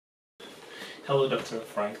Hello, Dr.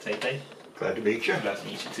 Frank Tepe. Glad to meet you. Glad to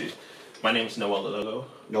meet you too. My name is Noel Ologo.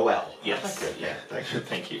 Noel. Yes. Yeah, thank you.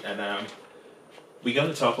 Thank you. And we're going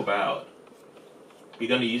to talk about, we're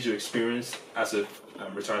going to use your experience as a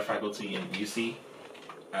retired faculty in UC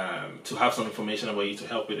to have some information about you to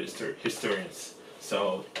help with historians.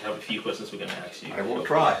 So I have a few questions we're going to ask you. I will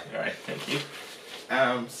try. All right, thank you.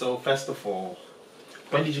 So first of all,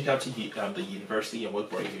 when did you come to the university and what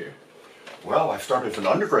brought you here? Well, I started as an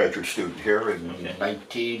undergraduate student here in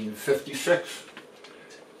 1956,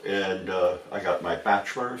 and I got my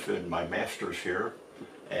bachelor's and my master's here,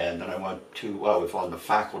 and then I went to, well, I was on the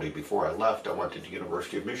faculty before I left. I went to the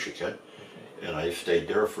University of Michigan, and I stayed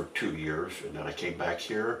there for 2 years, and then I came back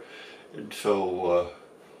here, and so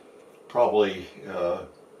probably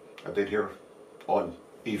I've been here on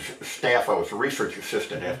staff. I was a research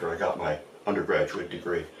assistant after I got my undergraduate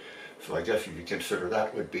degree. So I guess if you consider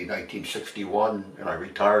that would be 1961, and I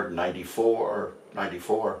retired in 94,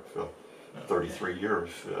 so 33 years.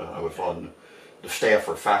 I was on the staff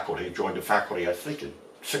or faculty, joined the faculty I think in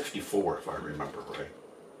 64 if I remember right.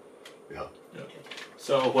 Yeah. Okay.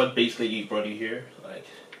 So what basically brought you here? Like,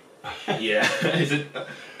 yeah, is it?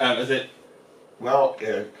 Well,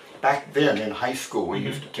 back then in high school we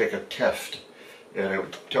used to take a test, and it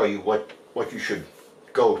would tell you what you should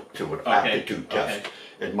go to, an aptitude test.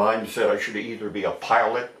 And mine said I should either be a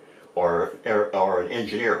pilot or an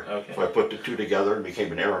engineer. Okay. So I put the two together and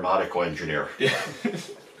became an aeronautical engineer. Yeah.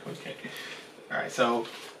 Okay. All right. So,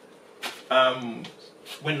 I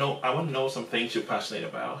want to know some things you're passionate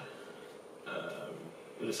about.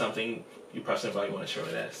 Is there something you're passionate about you want to share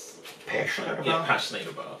with us? Passionate about? Yeah, passionate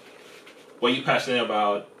about. What are you passionate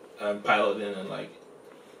about piloting and like?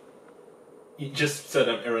 You just said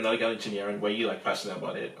aeronautical engineering. Were you like passionate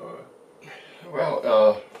about it or?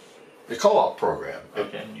 Well, the co-op program at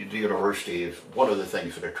Okay. the university is one of the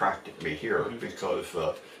things that attracted me here because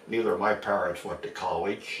neither of my parents went to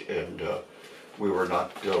college, and we were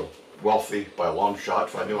not wealthy by a long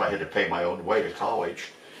shot, so I knew I had to pay my own way to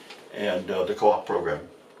college. And the co-op program,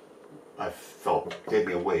 I felt, gave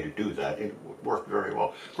me a way to do that. It worked very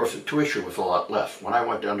well. Of course, the tuition was a lot less. When I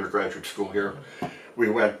went to undergraduate school here, we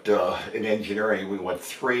went, in engineering, we went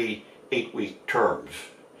 3 8-week terms.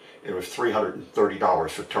 It was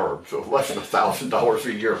 $330 a term, so less than $1,000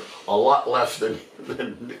 a year. A lot less than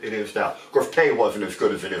it is now. Of course, pay wasn't as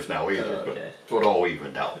good as it is now either, but so it all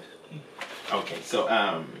evened out. Okay, so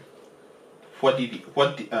what did you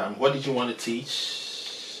want to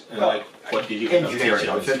teach? And well, like, what did you engineering.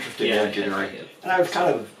 I was interested in engineering, and I was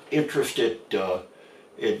kind of interested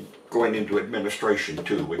in going into administration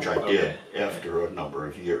too, which I did after a number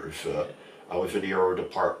of years. I was in the aero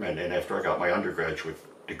department, and after I got my undergraduate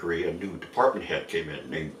degree, a new department head came in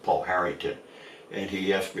named Paul Harrington, and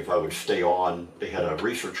he asked me if I would stay on. They had a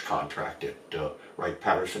research contract at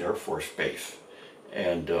Wright-Patterson Air Force Base,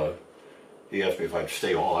 and he asked me if I'd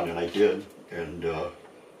stay on, and I did, and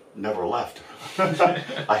never left.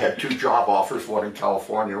 I had 2 job offers, one in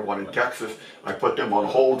California, one in Texas. I put them on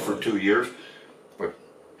hold for 2 years, but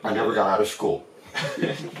I never got out of school.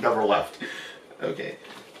 Never left. Okay,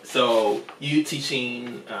 so you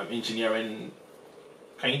teaching engineering.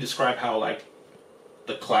 Can you describe how like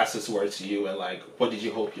the classes were to you, and like what did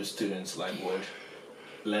you hope your students like would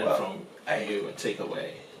learn from you and take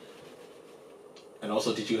away? And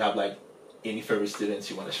also, did you have like any favorite students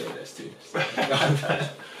you want to share with us too?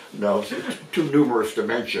 No, too numerous to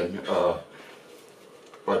mention.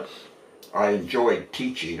 But I enjoyed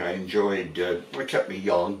teaching. I enjoyed. It kept me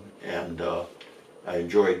young, and I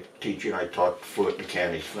enjoyed teaching. I taught fluid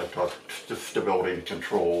mechanics, I taught stability and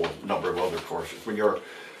control, a number of other courses. When you're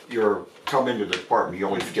come into the department, you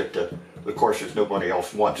always get the courses nobody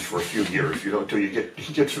else wants for a few years, you know, until you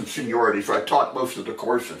get some seniority. So I taught most of the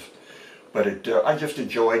courses, but I just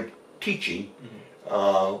enjoyed teaching.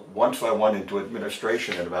 Once I went into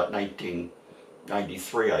administration in about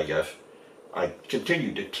 1993, I guess, I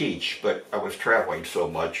continued to teach, but I was traveling so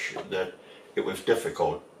much that it was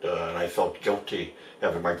difficult. And I felt guilty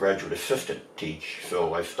having my graduate assistant teach,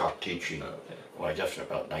 so I stopped teaching. Well, I guess in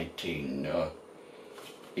about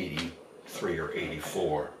 1983 or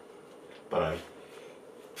 84. But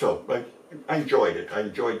I enjoyed it. I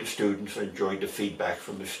enjoyed the students. I enjoyed the feedback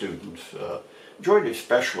from the students. Enjoyed it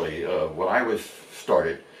especially when I was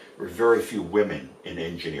started. There were very few women in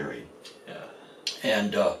engineering,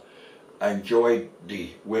 and I enjoyed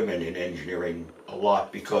the women in engineering a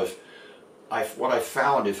lot because. What I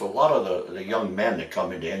found is a lot of the young men that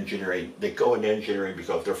come into engineering, they go into engineering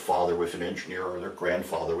because their father was an engineer or their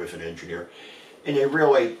grandfather was an engineer, and they're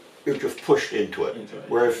just pushed into it.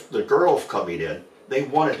 Whereas the girls coming in, they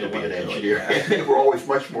wanted to be an engineer. Yeah. They were always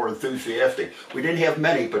much more enthusiastic. We didn't have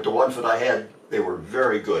many, but the ones that I had, they were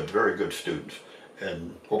very good students.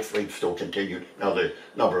 And hopefully still continued. Now the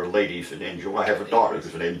number of ladies in engineering, I have a daughter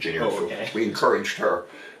who's an engineer, so we encouraged her.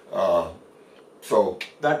 So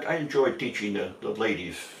that I enjoyed teaching the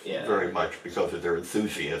ladies very much because of their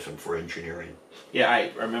enthusiasm for engineering. Yeah,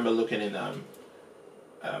 I remember looking in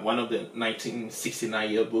one of the 1969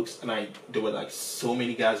 yearbooks, and there were like so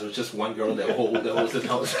many guys. There was just one girl that holds it.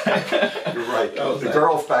 You're right. The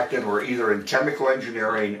girls back then were either in chemical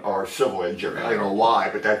engineering or civil engineering. I don't know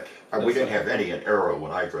why, but we didn't have any in Aero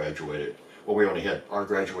when I graduated. Well, we only had, our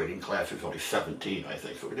graduating class was only 17, I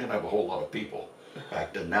think, so we didn't have a whole lot of people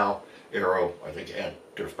back then. Now, Aero, I think,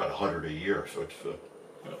 there's about 100 a year, so it's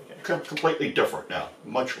completely different now,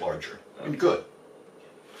 much larger and good.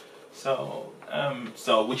 So,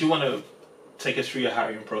 would you want to take us through your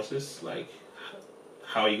hiring process, like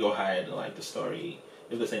how you go hired, like the story,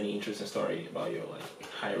 if there's any interesting story about your like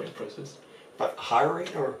hiring process? But hiring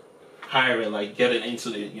or? Hiring, like getting into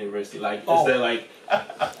the university, like is there like?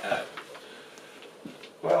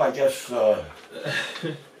 Well, I guess the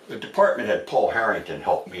department head, Paul Harrington,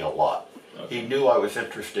 helped me a lot. He knew I was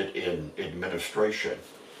interested in administration,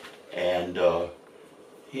 and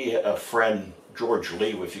he had a friend, George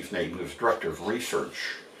Lee was his name, who was director of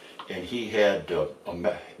research, and he had a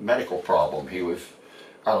medical problem. He was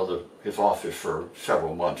out of his office for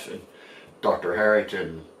several months, and Dr.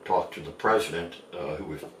 Harrington talked to the president, who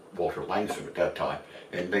was Walter Langston at that time,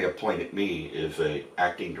 and they appointed me as a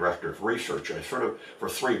acting director of research, and I for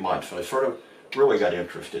 3 months, and I sort of really got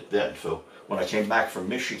interested then. So when I came back from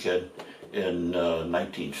Michigan in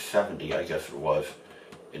 1970, I guess it was,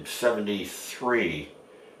 in 73,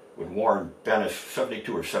 when Warren Bennis,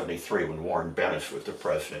 72 or 73, when Warren Bennis was the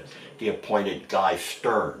president, he appointed Guy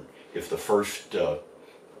Stern as the first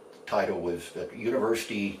title was the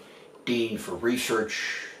University Dean for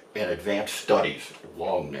Research and Advanced Studies,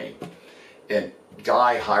 long name. And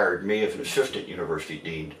Guy hired me as an assistant university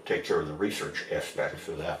dean to take care of the research aspects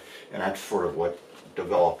of that. And that's sort of what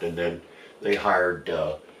developed. And then they hired,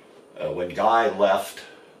 when Guy left,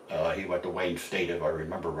 he went to Wayne State, if I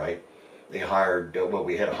remember right. They hired,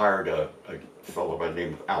 we had hired a fellow by the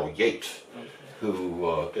name of Al Yates,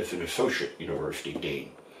 who is an associate university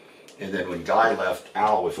dean. And then when Guy left,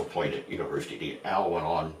 Al was appointed university dean. Al went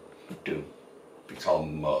on to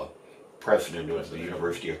become president of the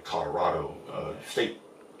University of Colorado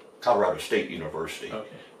State University.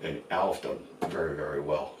 And Al's done very, very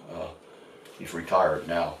well. He's retired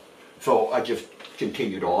now. So I just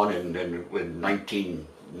continued on, and then in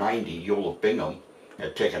 1990, Eula Bingham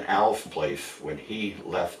had taken Al's place when he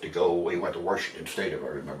left to go, he went to Washington State, if I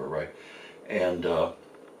remember right. And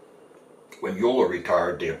when Eula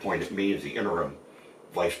retired, they appointed me as the interim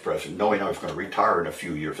vice president, knowing I was going to retire in a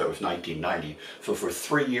few years. That was 1990. So for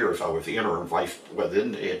 3 years, I was the interim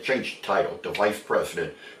then they had changed the title to vice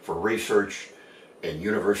president for research and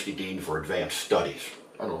university dean for advanced studies.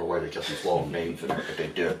 I don't know why they kept these long names in there, but they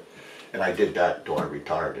did. And I did that until I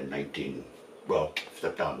retired in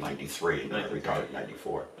stepped down in 93, and then I retired in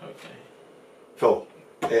 94. So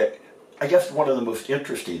I guess one of the most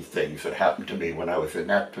interesting things that happened to me when I was in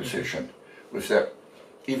that position was that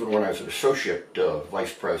even when I was an associate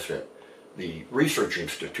vice president, the research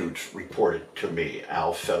institutes reported to me.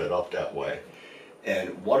 Al set it up that way.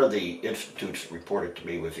 And one of the institutes that reported to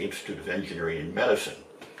me was the Institute of Engineering and Medicine.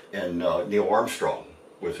 And Neil Armstrong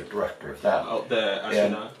was the director of that. Oh, the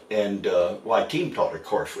astronaut? And I team taught a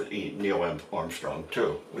course with Neil Armstrong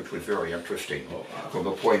too, which was very interesting from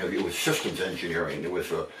the point of view of systems engineering. There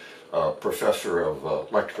was a professor of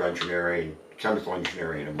electrical engineering, chemical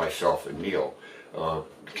engineering, and myself and Neil. The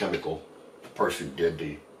chemical person did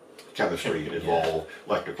the chemistry involved,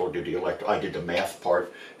 electrical did the I did the math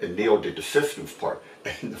part, and Neil did the systems part.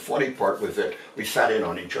 And the funny part was that we sat in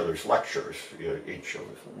on each other's lectures, each of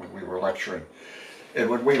us, when we were lecturing. And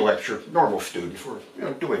when we lectured, normal students were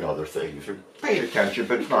doing other things, or paying attention,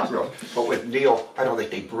 but it's not real. But with Neil, I don't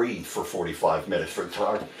think they breathed for 45 minutes for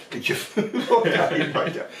time. They just looked at him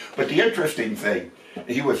like that. But the interesting thing,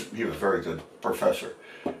 he was a very good professor.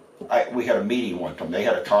 We had a meeting one time. They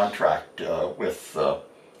had a contract with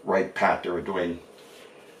Wright Pat. They were doing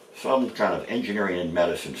some kind of engineering and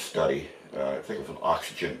medicine study. I think it was an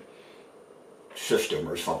oxygen system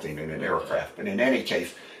or something in an aircraft. But in any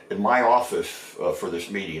case, in my office for this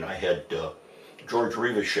meeting, I had George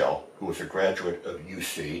Revachel, who was a graduate of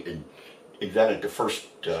UC and invented the first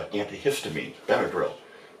antihistamine, Benadryl.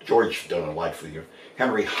 George done a lot for the year.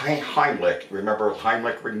 Henry Heimlich, remember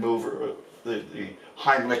Heimlich remover, the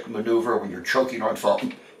Heimlich maneuver when you're choking on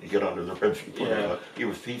something? You get under the ribs and put it on.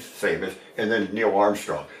 He's famous. And then Neil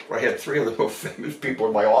Armstrong. I had three of the most famous people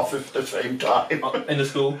in my office at the same time. In the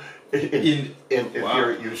school? In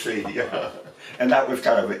here at UC, yeah. And that was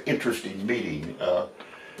kind of an interesting meeting.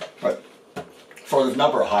 But so there's a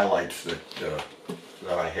number of highlights that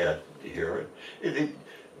I had here.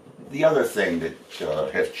 The other thing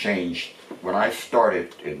that has changed, when I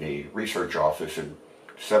started in the research office in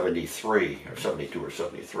 73, or 72 or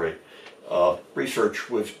 73, research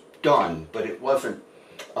was done, but it wasn't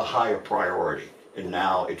a higher priority. And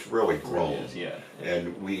now it's really grown.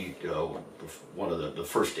 And we, one of the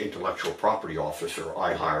first intellectual property officer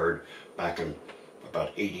I hired back in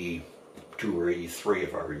about 82 or 83,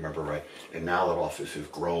 if I remember right. And now that office has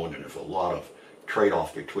grown, and there's a lot of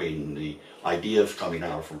trade-off between the ideas coming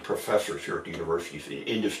out from professors here at the universities and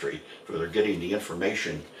industry, so they're getting the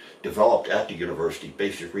information developed at the university,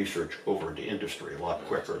 basic research, over to industry a lot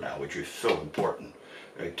quicker now, which is so important.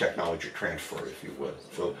 Technology transfer, if you would.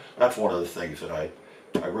 So that's one of the things that I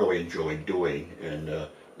really enjoyed doing. And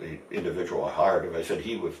the individual I hired, as I said,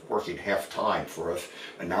 he was working half-time for us,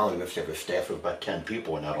 and now they must have a staff of about 10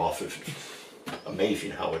 people in that office. It's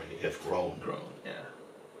amazing how it has grown.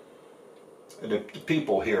 And the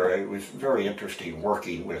people here, it was very interesting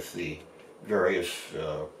working with the various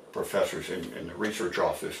professors in the research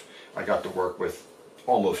office. I got to work with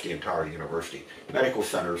almost the entire university. Medical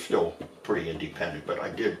center is still pretty independent, but I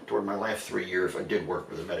did, during my last 3 years, I did work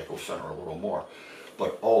with the medical center a little more.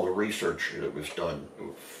 But all the research that was done,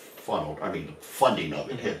 funneled, I mean, funding of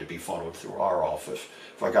it had to be funneled through our office.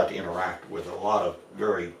 So I got to interact with a lot of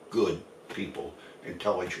very good people,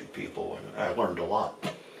 intelligent people, and I learned a lot.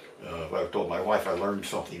 I told my wife I learned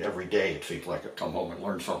something every day. It seems like I come home and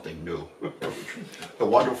learn something new. A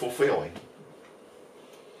wonderful feeling.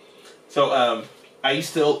 So, are you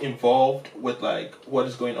still involved with like what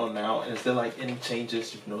is going on now? And is there like any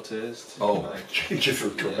changes you've noticed? Oh, like, changes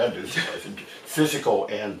are tremendous. Physical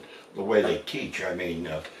and the way they teach. I mean,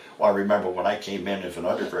 well, I remember when I came in as an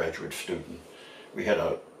undergraduate student, we had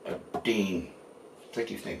a dean, I think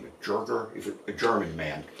his name was Jurger. He's a German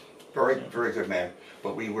man, very good man.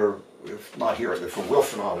 But we were not here. It was from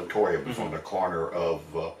Wilson Auditorium, was on the corner of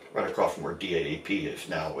right across from where DAAP is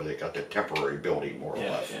now, where they got the temporary building more or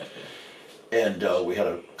less. And we had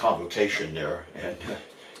a convocation there, and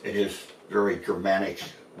in his very Germanic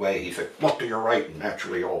way, he said, "Look to your right," and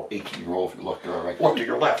naturally all 18-year-olds looked to our right. "Look to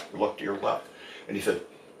your left, look to your left." And he said,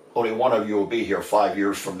 "Only one of you will be here 5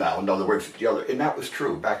 years from now." In other words, the other, and that was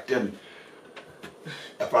true. Back then,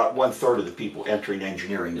 about 1/3 of the people entering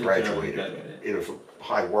engineering graduated. It was a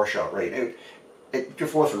high washout rate. It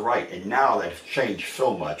just wasn't right, and now that's changed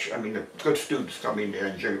so much. I mean, the good students coming to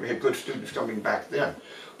engineering, we had good students coming back then,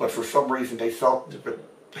 but for some reason they felt that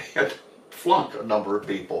they had flunked a number of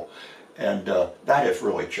people, and that has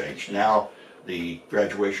really changed. Now the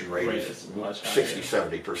graduation rate is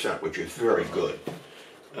 60–70%, which is very good,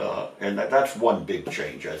 and that's one big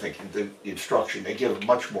change. I think the instruction, they give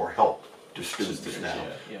much more help to students now.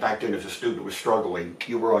 Back then, if a student was struggling,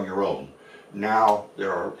 you were on your own. Now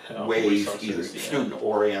there are ways, either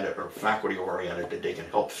student-oriented or faculty-oriented, that they can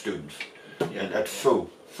help students. And that's so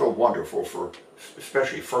wonderful for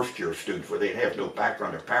especially first-year students where they have no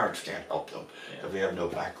background. Their parents can't help them if they have no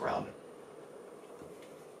background.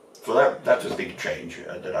 So that's a big change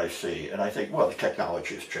that I see. And I think, well, the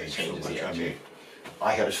technology has changed so much. I mean,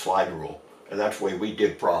 I had a slide rule, and that's the way we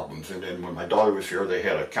did problems. And then when my daughter was here, they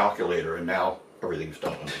had a calculator, and now everything's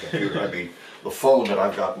done on the computer. I mean, the phone that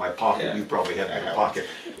I've got in my pocket, you probably have in your pocket,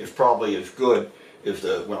 is probably as good as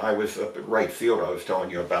when I was up at Wright Field I was telling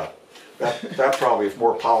you about. That probably is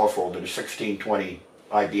more powerful than the 1620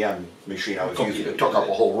 IBM machine I was using. It took up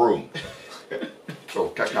a whole room. So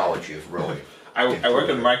technology is really... I work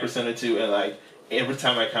at Micro Center too, and like every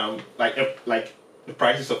time I come, like the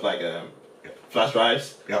prices of like flash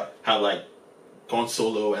drives have like gone so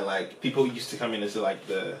low, and like people used to come in and say like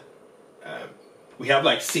we have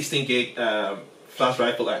like 16 gig flash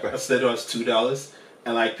drive for like as little as $2,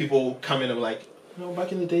 and like people come in and like, you know,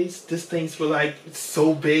 back in the days, these things were like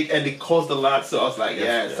so big and they cost a lot. So I was like,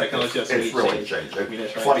 technology has really changed.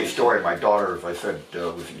 Funny story. My daughter, as I said,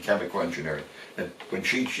 was in chemical engineering, and when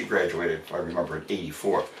she graduated, I remember in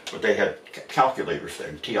 '84, but they had calculators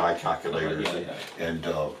then, TI calculators and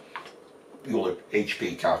Hewlett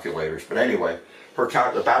HP calculators. But anyway,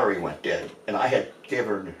 the battery went dead, and I had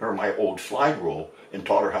given her my old slide rule and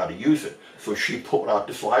taught her how to use it. So she pulled out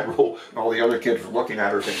the slide rule, and all the other kids were looking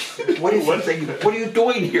at her saying, what are you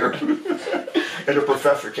doing here? And the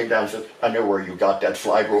professor came down and said, I know where you got that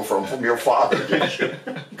slide rule from your father, didn't you?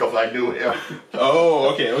 Because I knew him.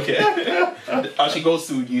 Oh, okay, okay. Oh, she goes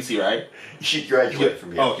to UC, right? She graduated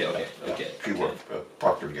from UC. Okay. She worked at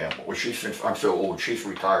Procter & Gamble. Well, I'm so old, she's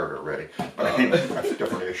retired already. But that's a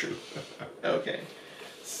different issue. Okay.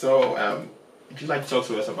 So, would you like to talk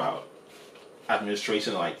to us about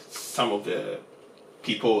administration, like some of the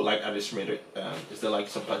people, like administrator? Is there like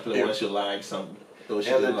some particular ones you like, some those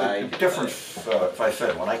you didn't like? The difference, if I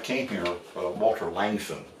said, when I came here, Walter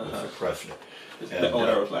Langson was the president. The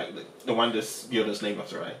owner of like the one this building's named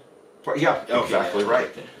after, right? Yeah, exactly right.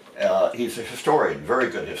 Okay. He's a historian, very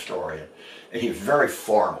good historian, and he was very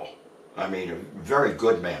formal. I mean, a very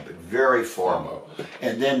good man, but very formal.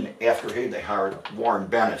 And then after him, they hired Warren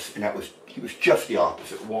Bennis, and he was just the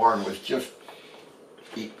opposite. Warren was just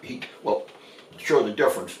well, to show the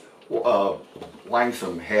difference,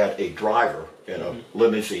 Langson had a driver in a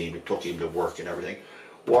limousine that took him to work and everything.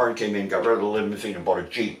 Warren came in, got rid of the limousine, and bought a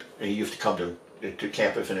Jeep, and he used to come to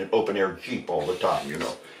campus in an open-air Jeep all the time, you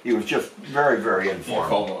know. He was just very, very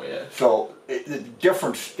informal. Informal, yeah. So the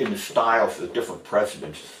difference in the styles of the different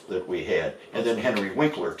presidents that we had, and then Henry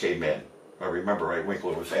Winkler came in. I remember, right,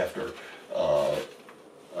 Winkler was after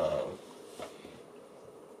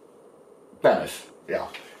Bennis, yeah.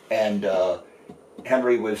 And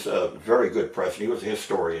Henry was a very good president. He was a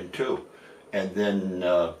historian, too. And then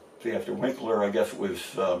after Winkler, I guess it was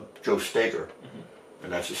Joe Steger.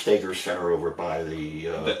 And that's the Steger Center over by the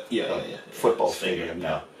football stadium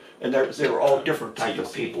now. And they were all different types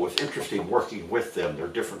of people. It's interesting working with them. They're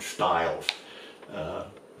different styles.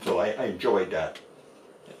 So I enjoyed that.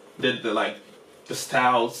 Did the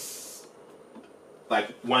styles,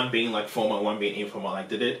 like one being like formal, one being informal, like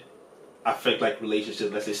did it affect like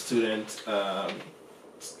relationships, let's say students,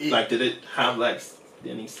 like did it have like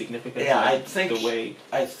any significance? Yeah, like,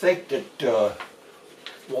 I think that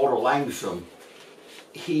Walter Langson,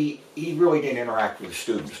 he really didn't interact with the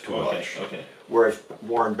students too much. Okay. Whereas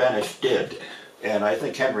Warren Bennis did, and I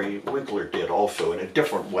think Henry Winkler did also in a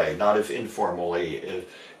different way, not as informally.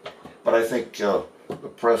 But I think the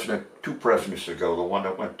two presidents ago, the one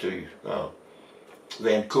that went to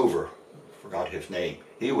Vancouver, forgot his name.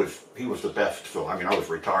 He was the best. So I mean, I was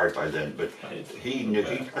retired by then, but he knew.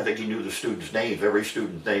 I think he knew the students' names, every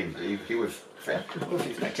student's name. He was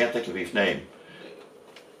fantastic. I can't think of his name.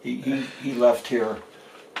 He left here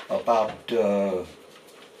about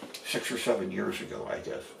 6 or 7 years ago, I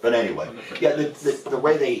guess. But anyway, yeah, the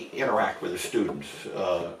way they interact with the students,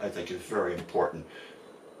 I think, is very important.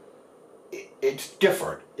 It's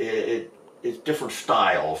different. It's different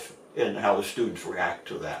styles in how the students react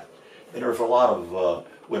to that. And there's a lot of,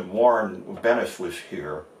 when Warren Bennis was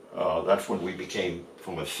here, that's when we became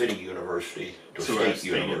from a city university to a state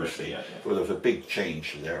university. So there was a big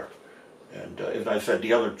change there. And as I said,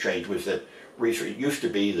 the other change was that research, it used to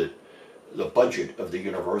be that the budget of the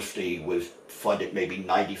university was funded maybe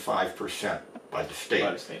 95% by the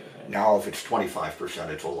state. Now if it's 25%,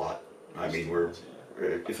 it's a lot. I mean,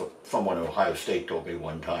 someone in Ohio State told me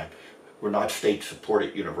one time, we're not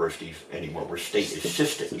state-supported universities anymore, we're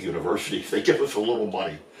state-assisted universities. They give us a little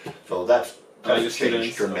money. So that's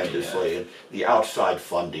changed tremendously. And the outside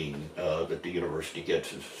funding that the university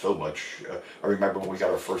gets is so much. I remember when we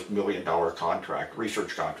got our first $1 million contract,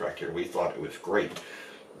 research contract here, we thought it was great.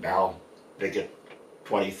 Now they get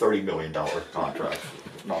 $20, $30 million contracts.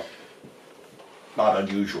 Not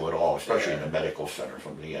unusual at all, especially in the medical center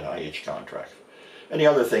from the NIH contracts. And the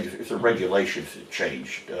other thing is the regulations that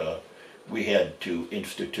changed. We had to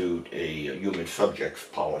institute a human subjects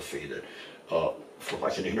policy that, for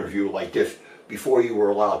like an interview like this, before you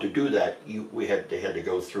were allowed to do that, they had to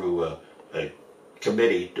go through a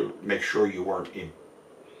committee to make sure you weren't in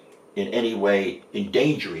any way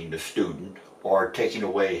endangering the student or taking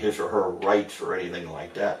away his or her rights or anything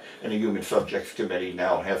like that. And the Human Subjects Committee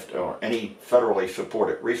now has to, or any federally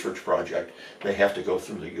supported research project, they have to go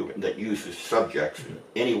through that uses subjects in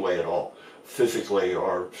any way at all, physically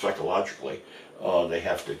or psychologically. They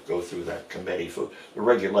have to go through that committee. So the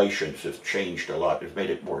regulations have changed a lot. It's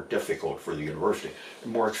made it more difficult for the university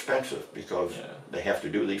and more expensive because they have to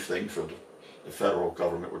do these things or the federal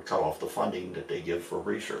government would cut off the funding that they give for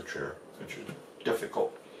research here, which is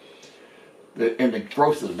difficult. And the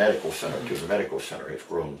growth of the medical center, too. The medical center has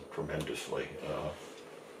grown tremendously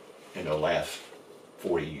in the last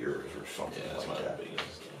 40 years or something like that.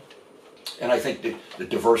 And I think the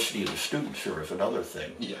diversity of the students here is another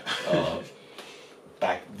thing.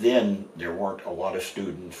 Back then, there weren't a lot of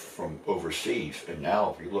students from overseas, and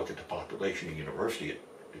now if you look at the population of the university,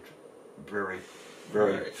 it's very,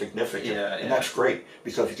 very significant. And that's great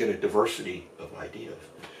because you get a diversity of ideas.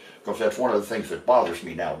 because that's one of the things that bothers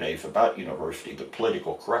me nowadays about university, the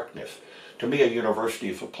political correctness. To me, a university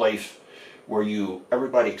is a place where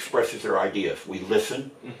everybody expresses their ideas. We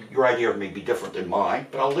listen. Your idea may be different than mine,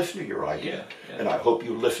 but I'll listen to your idea. And I hope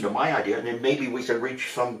you listen to my idea, and then maybe we can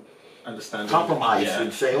reach some compromise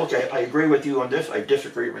and say, okay, I agree with you on this, I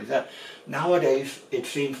disagree with that. Nowadays, it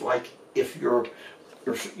seems like if you're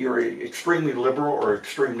extremely liberal or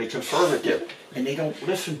extremely conservative, and they don't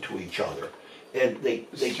listen to each other. And the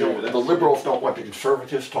liberals don't want the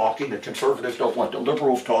conservatives talking, the conservatives don't want the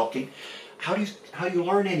liberals talking. How do you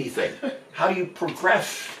learn anything? How do you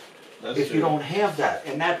progress if you don't have that?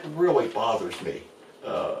 And that really bothers me.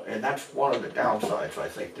 And that's one of the downsides, I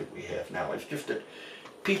think, that we have now. It's just that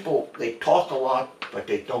people, they talk a lot, but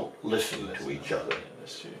they don't listen to each other.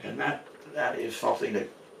 And that is something that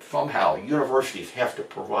somehow universities have to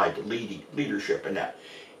provide the leadership in that.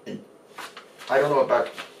 And I don't know about,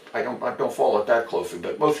 I don't follow it that closely,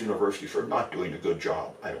 but most universities are not doing a good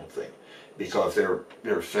job, I don't think. Because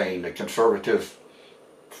they're saying the conservatives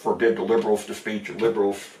forbid the liberals to speak, and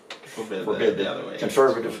liberals forbid the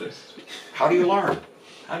conservatives. How do you learn?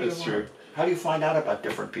 How do you learn? How do you find out about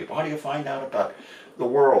different people? How do you find out about the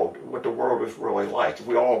world, what the world is really like? If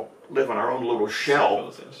we all live in our own little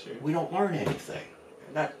shell, we don't learn anything.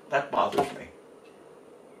 And that bothers me.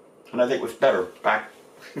 And I think it was better back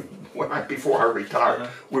before I retired.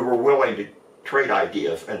 We were willing to trade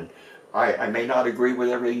ideas, and I may not agree with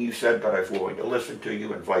everything you said, but I was willing to listen to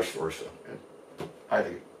you, and vice versa. And I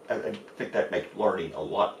think that makes learning a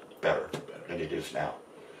lot better than it is now.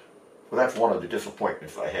 Well, that's one of the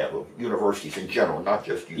disappointments I have of universities in general, not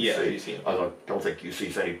just UC. Yeah, UC. I don't think UC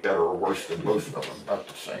is any better or worse than most of them, about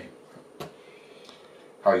the same.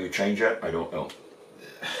 How you change that, I don't know.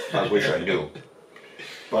 I wish I knew.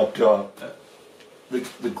 But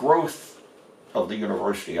the growth of the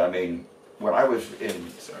university, I mean, when I was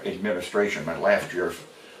in administration, my last years,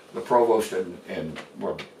 the provost and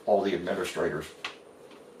well, all the administrators,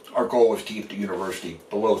 our goal was to keep the university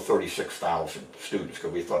below 36,000 students,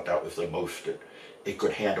 because we thought that was the most that it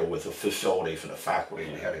could handle with the facilities and the faculty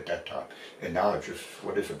we had at that time. And now it's just,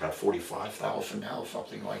 what is it, about 45,000 now,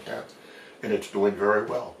 something like that. And it's doing very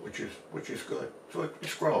well, which is good. So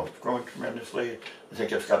it's growing tremendously. I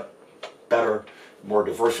think it's got better, more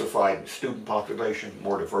diversified student population,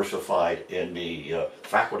 more diversified in the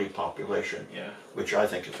faculty population, which I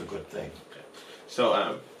think is a good thing. Okay.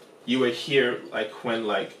 So you were here like when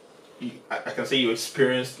I can say you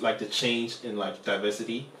experienced like the change in like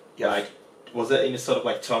diversity. Yes. Like, was there any sort of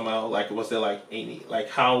like turmoil? Like, was there like any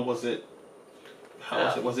how was it? How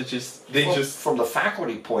was it? Was it just from the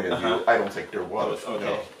faculty point of view? I don't think there was.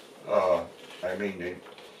 Okay. No. I mean,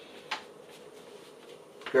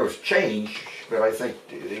 there was change, but I think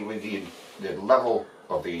the level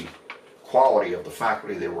of the quality of the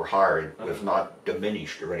faculty they were hiring was not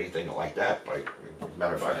diminished or anything like that. By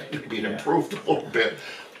matter of fact, it being improved a little bit.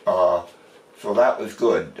 So that was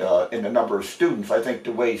good. In the number of students, I think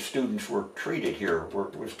the way students were treated here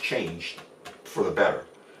was changed for the better.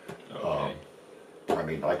 Okay. I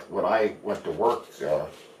mean, like when I went to work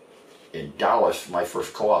in Dallas, my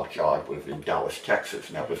first co-op job was in Dallas, Texas,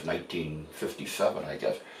 and that was 1957, I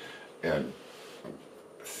guess. And I'm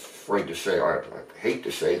afraid to say, I hate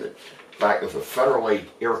to say that back was a federally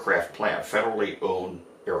aircraft plant, federally owned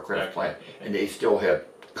aircraft plant, and they still had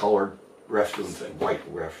colored restrooms and white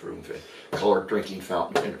restrooms and colored drinking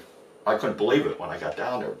fountains. And I couldn't believe it when I got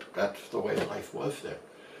down there. That's the way life was there.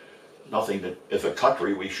 Nothing that, as a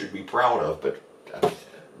country, we should be proud of, but that's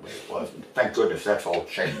the way it was. And thank goodness that's all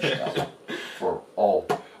changed now.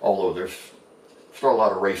 Although there's still a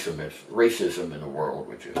lot of racism in the world,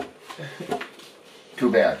 which is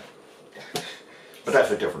too bad. But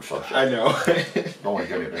that's a different subject. I know. Don't want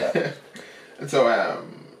to get into that. And so,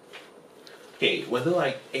 okay, were there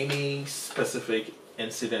like any specific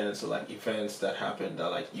incidents or like events that happened that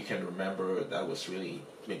like you can remember that was really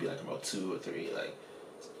maybe like about 2 or 3 like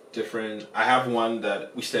different? I have one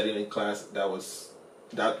that we studied in class that was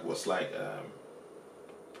like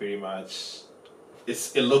pretty much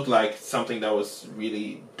it looked like something that was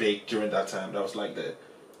really big during that time. That was like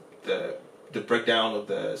the breakdown of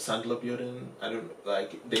the Sandler building. I don't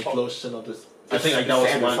like the implosion of this. I think like that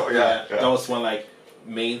was one. Yeah, that was one like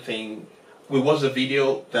main thing. We watched a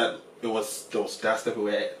video that there was dust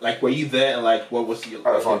everywhere. Like, were you there? And like, what was your?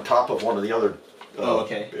 I was on top of one of the other.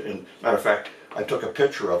 Okay. And matter of fact, I took a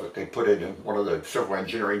picture of it. They put it in one of the civil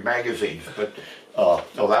engineering magazines. But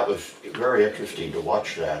no, that was very interesting to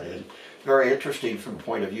watch that, and very interesting from the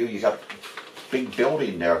point of view. You got a big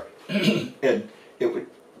building there, and it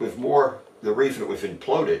was more. The reason it was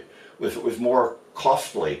imploded was it was more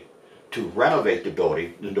costly to renovate the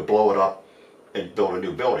building than to blow it up and build a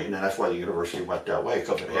new building. And that's why the university went that way,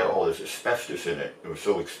 because it had all this asbestos in it. It was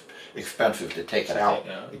so expensive to take it out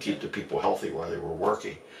and keep the people healthy while they were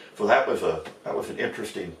working. So that was an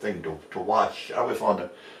interesting thing to watch. I was on the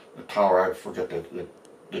tower, I forget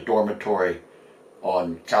the dormitory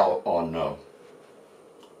on Calhoun.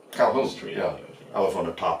 Street, Yeah. I was on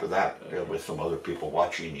the top of that with some other people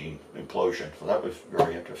watching the implosion. So that was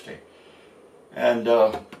very interesting. And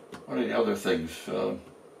what are the other things?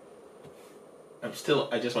 I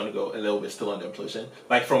just want to go a little bit still on the implosion.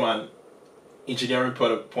 Like from an engineering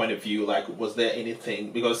point of view, like was there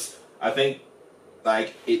anything, because I think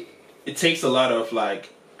like it takes a lot of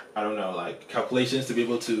like, I don't know, like calculations to be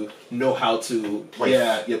able to know how to place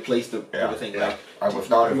everything. Yeah. Like, I was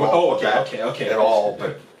not involved with that at all,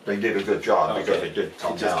 but they did a good job because it did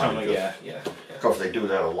come down. Because they do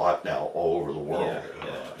that a lot now all over the world.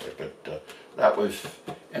 But that was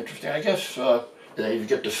interesting. I guess then you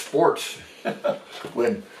get to sports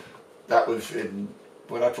when that was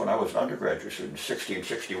that's when I was an undergraduate student. 60 and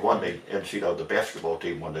 61, the basketball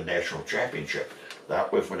team won the national championship.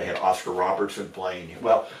 That was when they had Oscar Robertson playing.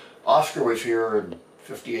 Well, Oscar was here in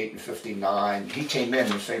 58 and 59. He came in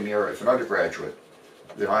the same year as an undergraduate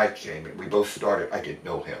that I came in. We both started. I didn't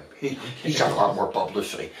know him. He got a lot more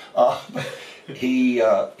publicity. He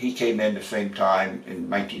came in the same time in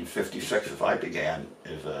 1956 as I began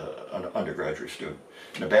as an undergraduate student.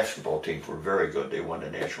 And the basketball teams were very good. They won the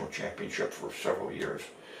national championship for several years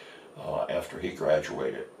after he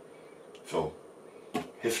graduated. So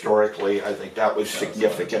historically, I think that was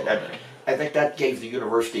significant. I think that gave the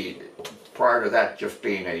university, prior to that just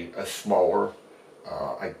being a smaller,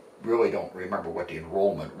 I really don't remember what the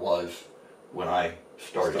enrollment was when I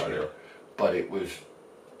started here, but it was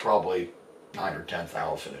probably 9,000 or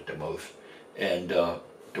 10,000 at the most. And to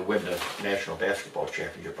win the national basketball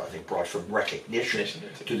championship, I think brought some recognition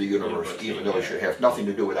to the university, even though it should have nothing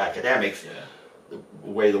to do with academics. The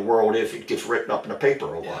way the world is, it gets written up in the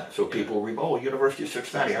paper a lot. So people remember, University of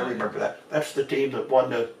Cincinnati, I remember that. That's the team that won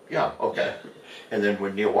the, And then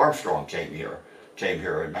when Neil Armstrong came here in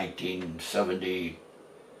 1972,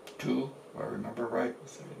 if I remember right,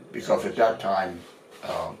 because at that time,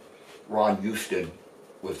 Ron Houston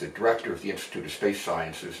was the director of the Institute of Space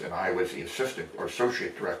Sciences, and I was the assistant or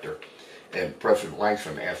associate director. And President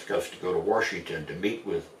Langston asked us to go to Washington to meet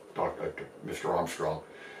with Mr. Armstrong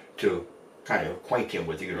to kind of acquaint him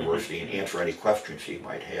with the university and answer any questions he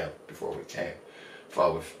might have before we came. So I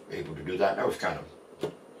was able to do that, and that was kind of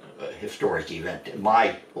a historic event in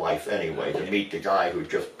my life anyway, to meet the guy who'd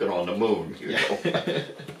just been on the moon,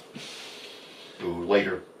 who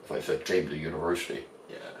later, as I said, came to the university.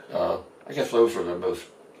 I guess those are the most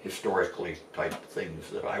historically type things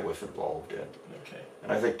that I was involved in.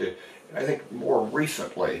 And I think more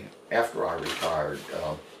recently, after I retired,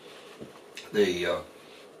 the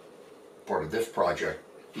part of this project,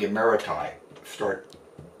 the Emeriti start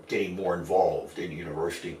getting more involved in the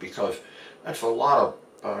university, because that's a lot of,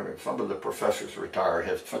 some of the professors retired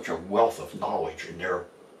have such a wealth of knowledge in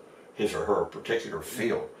his or her particular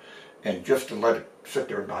field, and just to let it sit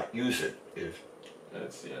there and not use it is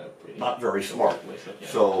not very smart.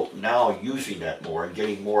 So now using that more and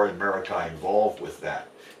getting more Emeriti involved with that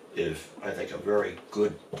is, I think, a very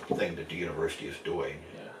good thing that the university is doing.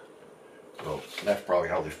 So that's probably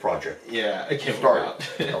how this project started.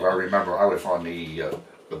 I remember I was on the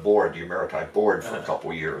board, the Emeriti board, for a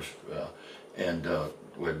couple of years, and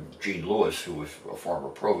when Gene Lewis, who was a former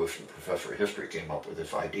provost and professor of history, came up with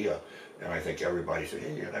this idea, and I think everybody said,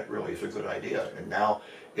 hey, that really is a good idea. And now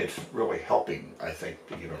it's really helping, I think,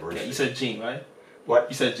 the university. You said Gene, right? What?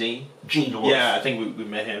 You said Gene? Gene Lewis. Yeah, I think we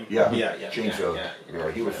met him. Gene's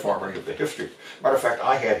he was formerly of the history. Matter of fact,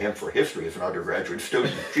 I had him for history as an undergraduate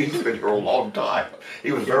student. Gene's been here a long time.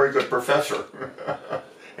 He was a very good professor.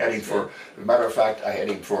 Had him for, as a matter of fact, I had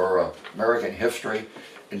him for American history.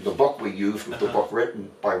 And the book we used was the book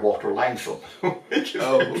written by Walter Langston.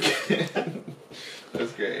 Okay.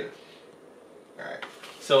 That's great. All right.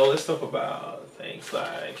 So let's talk about things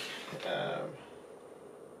like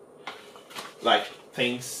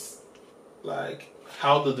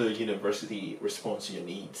how do the university respond to your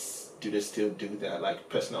needs? Do they still do that, like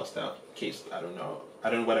personnel staff? In case I don't know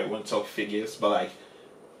whether I want to talk figures, but like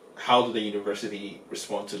how do the university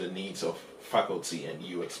respond to the needs of faculty and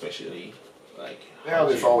you especially? Well,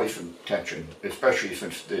 there's always some tension, especially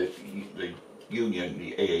since the union,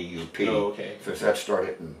 the AAUP, since that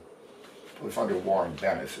started it was under Warren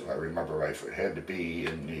Bennis, if I remember right, so it had to be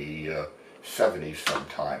in the 70s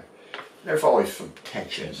sometime. There's always some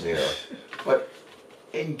tension there, but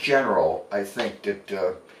in general, I think that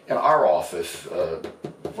in our office,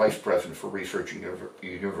 Vice President for Research and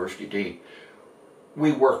University Dean,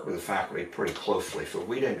 we worked with the faculty pretty closely, so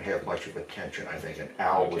we didn't have much of a tension, I think. And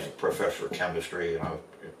Al was a professor of chemistry, and I was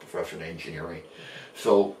a professor of engineering.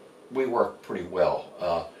 So we worked pretty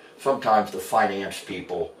well. Sometimes the finance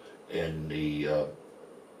people and the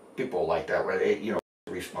people like that,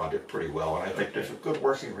 responded pretty well. And I think there's a good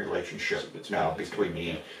working relationship now between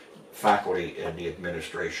the faculty and the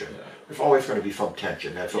administration. There's always going to be some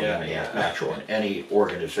tension. That's only natural in any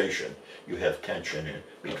organization. You have tension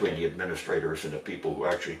between the administrators and the people who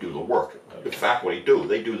actually do the work. The faculty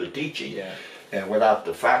they do the teaching. And without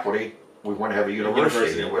the faculty, we want to have a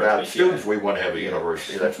university. And without students, we want to have a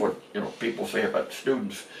university. That's what people say about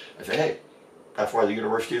students. I say, hey, that's why the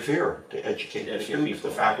university is here, to educate the students. The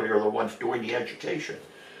faculty are the ones doing the education.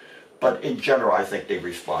 But in general, I think they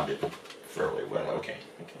responded fairly well. Okay.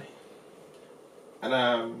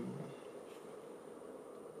 And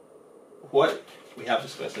what we have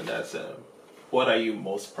this question that's what are you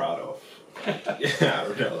most proud of? I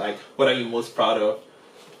don't know. Like, what are you most proud of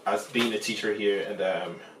as being a teacher here, and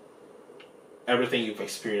everything you've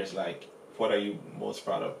experienced? Like, what are you most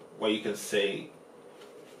proud of? What you can say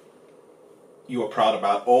you are proud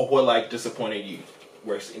about, or what like disappointed you?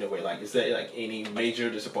 Works in a way. Like, is there like any major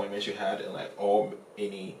disappointments you had, and like, or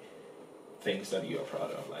any things that you are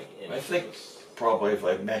proud of? Like, I think probably, as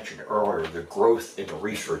I mentioned earlier, the growth in the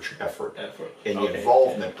research effort. And the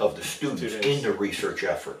involvement of the students in the research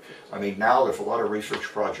effort. I mean, now there's a lot of research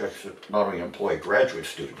projects that not only employ graduate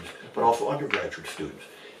students, but also undergraduate students.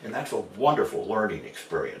 And that's a wonderful learning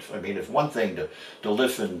experience. I mean, it's one thing to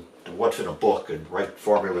listen to what's in a book and write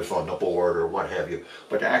formulas on the board or what have you,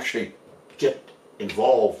 but to actually get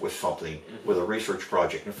involved with something, with a research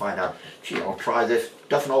project, and find out, gee, I'll try this.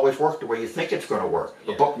 Doesn't always work the way you think it's going to work.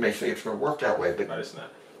 The book may say it's going to work that way, but it's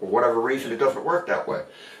not. For whatever reason, it doesn't work that way.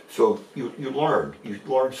 So you learn. You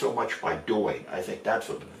learn so much by doing. I think that's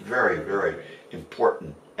a very, very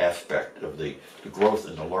important aspect of the growth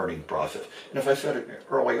in the learning process. And as I said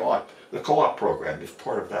early on, the co-op program is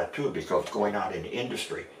part of that too, because going out in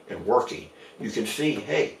industry and working, you can see,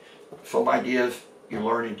 hey, some ideas you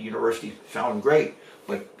learn in university sound great,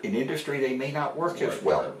 but in industry they may not work as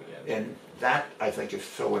well. And that, I think, is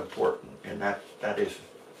so important, and that is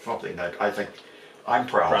something that I think I'm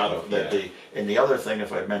proud of. And the other thing,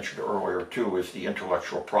 as I mentioned earlier too, is the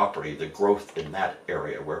intellectual property, the growth in that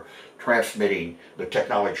area. We're transmitting the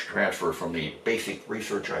technology transfer from the basic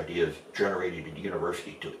research ideas generated in the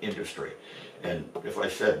university to industry. And as I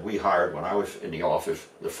said, we hired, when I was in the office,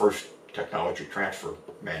 the first technology transfer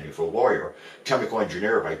man who's a lawyer, chemical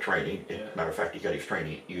engineer by training. Matter of fact, he got his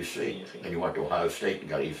training at UC, and he went to Ohio State and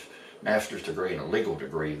got his master's degree and a legal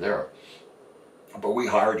degree there. But we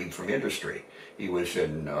hired him from industry. He was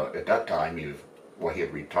in, at that time, he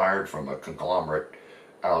had retired from a conglomerate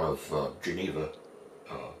out of Geneva,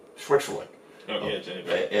 Switzerland.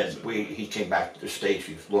 Geneva. And he came back to the States.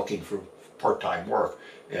 He was looking for part-time work,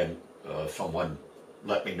 and someone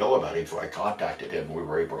let me know about him, so I contacted him, and we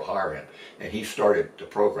were able to hire him. And he started the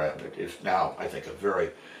program that is now, I think, a very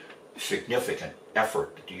significant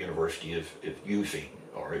effort that the university is using,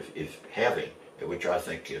 or is having, which I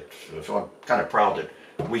think so I'm kind of proud that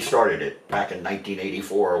we started it back in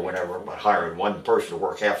 1984 or whenever, by hiring one person to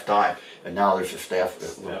work half-time, and now there's a staff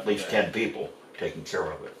of at least 10 people taking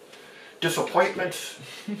care of it. Disappointments?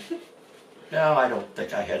 No, I don't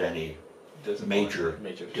think I had any major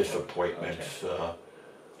disappointments.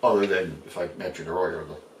 Other than, as I mentioned earlier,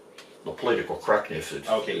 the political correctness.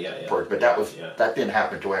 But that didn't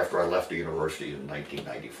happen until after I left the university in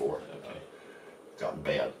 1994. Gotten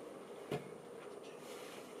bad.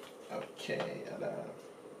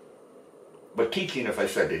 But teaching, as I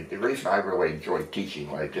said, the reason I really enjoyed teaching,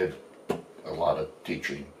 when I did a lot of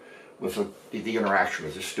teaching, was the interaction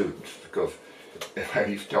with the students. Because I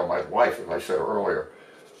used to tell my wife, as I said earlier,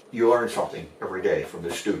 you learn something every day from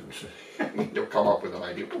the students. They'll come up with an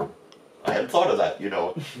idea. I hadn't thought of that,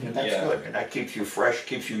 and that's good. And that keeps you fresh,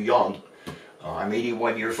 keeps you young. I'm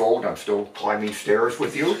 81 years old. I'm still climbing stairs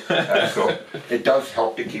with you, so it does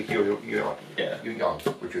help to keep you young,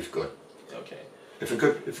 which is good. Okay. It's a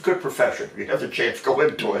good profession. You have the chance to go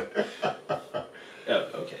into it.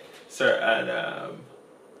 Okay, sir. And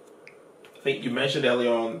I think you mentioned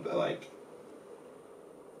earlier on, like,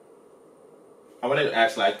 I wanted to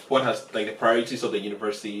ask, like, what has, like, the priorities of the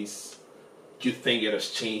universities, do you think it has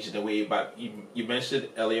changed in a way? But you mentioned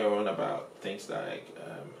earlier on about things like,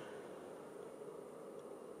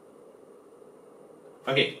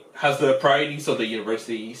 Okay, has the priorities of the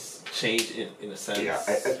universities changed in a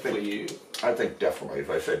sense for you? I think definitely, as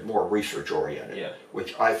I said, more research oriented. Yeah.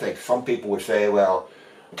 Which I think some people would say, well,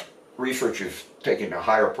 research is taking a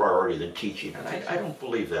higher priority than teaching, and I don't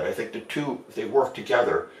believe that. I think the two, if they work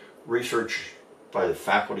together, research by the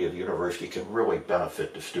faculty of the university can really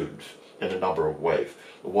benefit the students in a number of ways.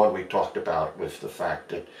 The one we talked about was the fact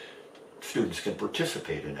that students can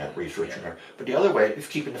participate in that research. Yeah. But the other way is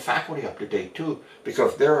keeping the faculty up to date too,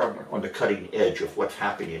 because they're on the cutting edge of what's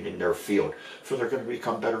happening in their field. So they're going to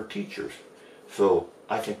become better teachers. So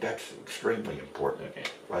I think that's extremely important. Okay.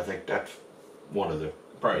 I think that's one of the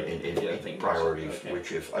priorities, okay,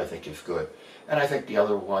 which is, I think, is good. And I think the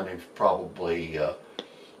other one is probably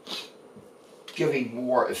giving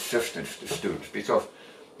more assistance to students, because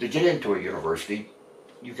to get into a university,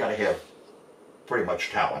 you've got to have pretty much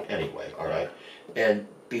talent anyway, all right? And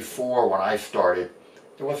before, when I started,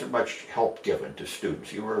 there wasn't much help given to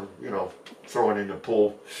students. You were, you know, thrown in the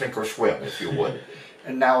pool, sink or swim, if you would.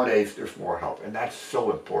 And nowadays, there's more help, and that's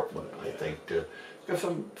so important, I think, because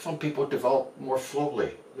some people develop more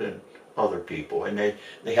slowly than other people, and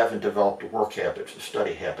they haven't developed the work habits, the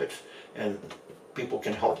study habits, and people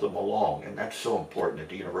can help them along, and that's so important that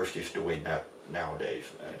the university is doing that nowadays.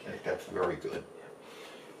 I think that's very good.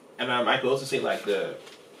 And I could also say, like, the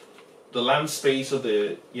land space of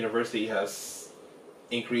the university has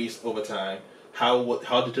increased over time.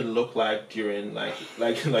 How did it look like during like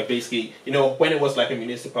basically, you know, when it was like a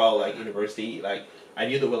municipal like university? Like, I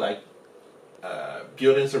knew there were like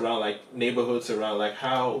buildings around, like neighborhoods around, like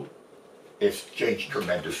how it's changed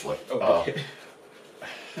tremendously. Okay.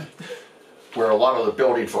 Where a lot of the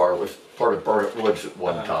buildings are was part of Burnett Woods at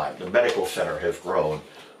one time. The medical center has grown.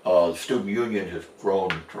 The student union has grown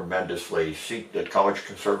tremendously. The College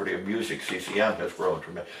Conservative of Music, CCM, has grown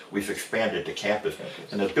tremendously. We've expanded the campus.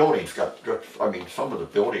 And the buildings got, I mean, some of the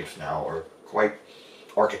buildings now are quite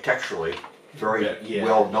architecturally very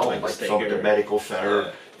well known, like some of the medical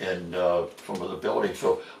center and some of the buildings.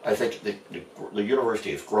 So I think the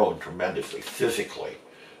university has grown tremendously, physically.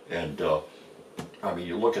 And I mean,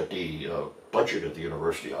 you look at the budget of the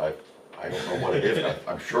university, I don't know what it is.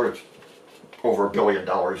 I'm sure it's over $1 billion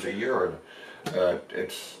a year, and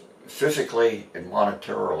it's physically and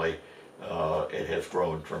monetarily, it has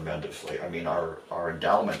grown tremendously. I mean, our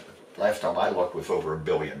endowment, last time I looked, was over $1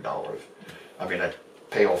 billion. I mean, that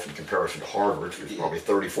pales in comparison to Harvard's, which is probably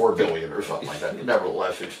 $34 billion or something like that.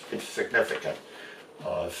 Nevertheless, it's significant.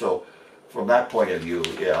 So from that point of view,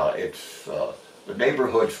 yeah, it's the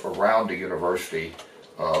neighborhoods around the university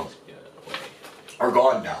are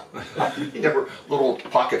gone now. There were little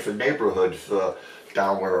pockets of neighborhoods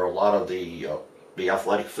down where a lot of the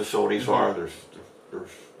athletic facilities are. There's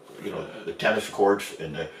you know, the tennis courts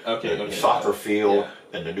and the soccer field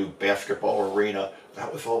and the new basketball arena.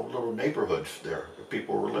 That was all little neighborhoods there.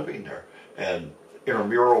 People were living there, and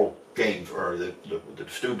intramural games, or the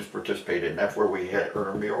students participated in. That's where we had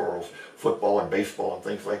intramurals, football and baseball and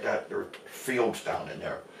things like that. There were fields down in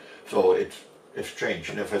there, so it's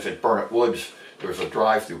changed. And if it's at Burnett Woods, there's a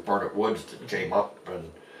drive through Burnett Woods that came up, and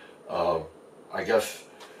I guess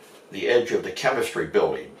the edge of the chemistry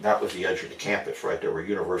building, that was the edge of the campus right there where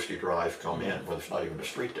University Drive come in, but it's not even a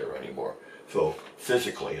street there anymore. So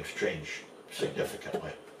physically it's changed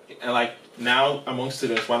significantly. And like now among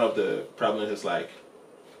students, one of the problems is like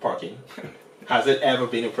parking. Has it ever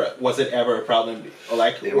been was it ever a problem? Or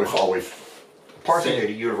like it was always parking at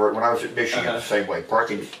a university. When I was at Michigan, the same way.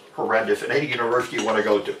 Parking's horrendous at any university you want to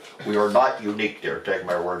go to. We are not unique there, take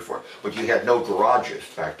my word for it. But you had no garages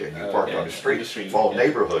back then. You parked on the street. It's all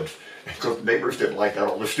neighborhoods. Because neighbors didn't like that,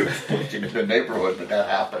 all the students parking in the neighborhood, but that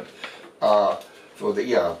happened.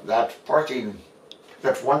 That's parking.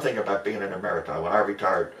 That's one thing about being an emeriti. When I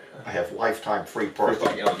retired, I have lifetime free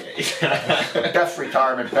parking. Best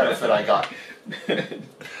retirement benefit I got.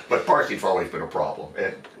 But parking's always been a problem,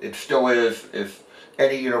 and it still is. If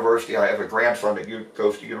any university, I have a grandson that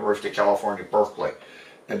goes to University of California, Berkeley,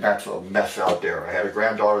 and that's a mess out there. I had a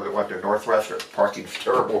granddaughter that went to Northwestern. Parking's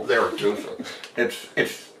terrible there too. So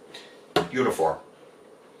it's uniform.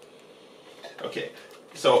 Okay,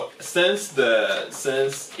 so since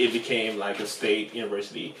it became like a state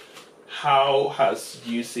university, how has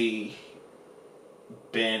UC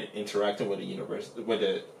been interacting with the university, with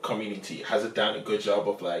the community? Has it done a good job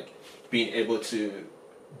of like being able to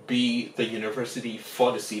be the university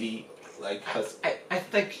for the city? Like, I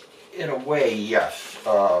think in a way, yes.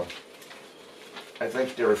 I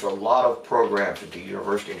think there's a lot of programs at the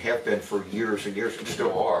university, and have been for years and years, and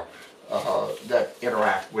still are, that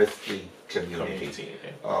interact with the community.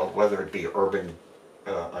 Whether it be urban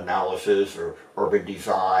analysis or urban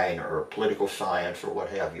design or political science or what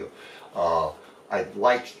have you. I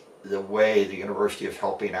like the way the university is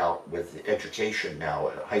helping out with education now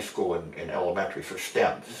at high school and elementary for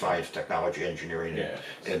STEM, science, technology, engineering,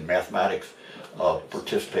 and mathematics,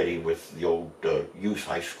 participating with the old youth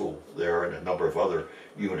high school there and a number of other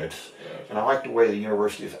units. And I like the way the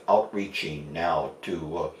university is outreaching now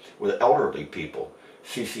to with elderly people.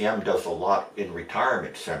 CCM does a lot in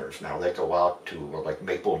retirement centers now. They go out to, like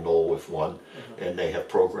Maple Knoll is one, and they have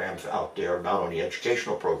programs out there, not only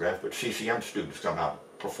educational programs, but CCM students come out and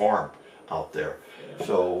perform out there.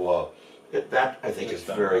 So that I think is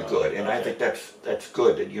very good, and I think that's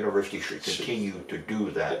good, and university should continue to do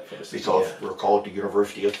that, because we're called the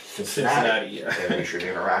University of Cincinnati, and we should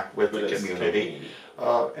interact with the community.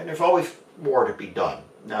 And there's always more to be done.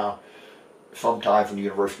 Now, sometimes when the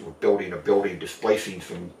university was building a building, displacing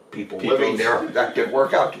some people living there, that didn't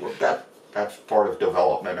work out. That's part of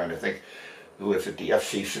development, and I think who is at the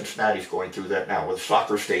FC Cincinnati is going through that now with the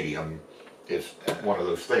soccer stadium. Is one of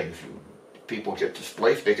those things. People get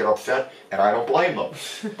displaced, they get upset, and I don't blame them.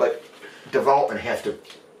 But development has to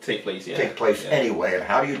take place anyway, and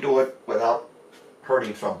how do you do it without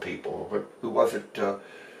hurting some people? Who was it?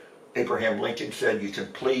 Abraham Lincoln said, you can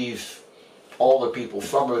please all the people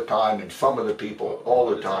some of the time and some of the people all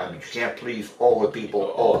the time. You can't please all the people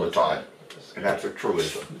all the time. And that's a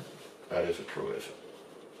truism. That is a truism.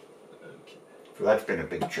 So that's been a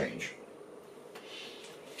big change.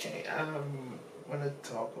 Okay, I want to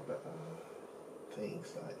talk about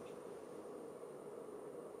things like,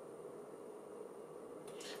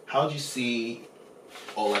 how do you see,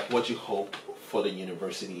 or like what you hope for the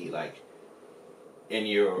university, like in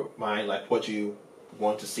your mind, like what you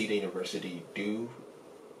want to see the university do,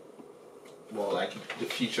 more like the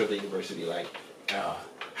future of the university, like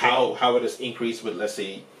how it has increased with, let's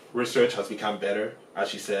say, research has become better,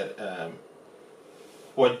 as you said.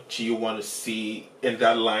 What do you want to see in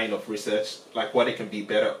that line of research, like what it can be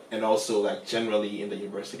better, and also like generally in the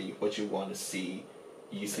university, what you want to see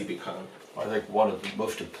UC become? I think one of the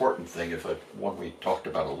most important things is one we talked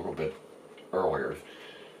about a little bit earlier, is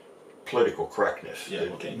political correctness.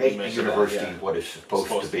 Make the university what it's supposed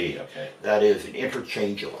to be. That is an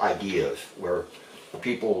interchange of ideas where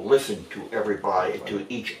people listen to everybody, to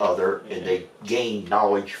each other, and they gain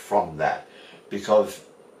knowledge from that. Because,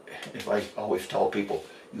 as I always tell people,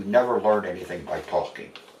 you never learn anything by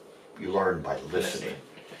talking. You learn by listening.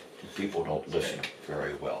 And people don't listen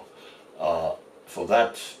very well. So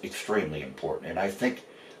that's extremely important. And I think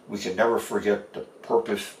we can never forget the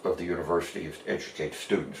purpose of the university is to educate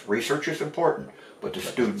students. Research is important, but the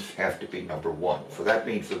students have to be number one. So that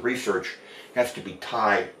means the research has to be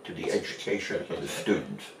tied to the education of the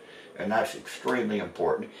students. And that's extremely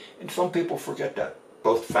important. And some people forget that,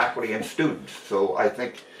 both faculty and students. So I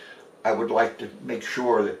think I would like to make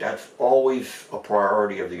sure that that's always a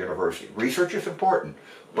priority of the university. Research is important,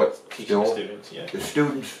 but still the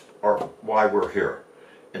students are why we're here.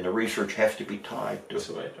 And the research has to be tied to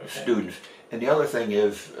students. And the other thing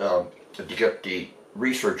is to get the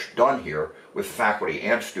research done here with faculty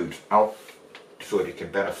and students out so that it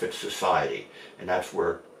can benefit society. And that's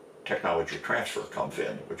where technology transfer comes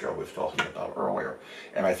in, which I was talking about earlier.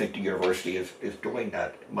 And I think the university is doing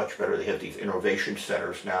that much better. They have these innovation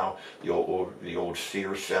centers now, the old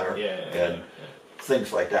Sears Center, and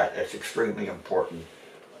things like that. That's extremely important.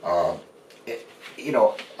 You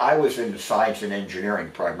know, I was in science and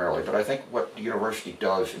engineering primarily, but I think what the university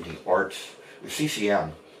does in the arts, the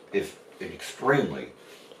CCM is an extremely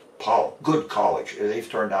good college. They've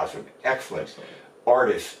turned out some excellent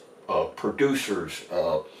artists, producers,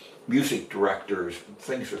 music directors,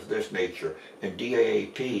 things of this nature. And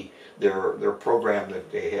DAAP, their program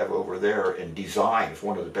that they have over there in design is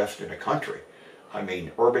one of the best in the country. I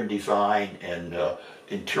mean, urban design and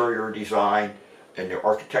interior design, and their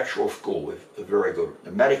architectural school is very good.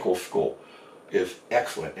 The medical school is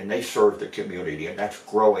excellent, and they serve the community, and that's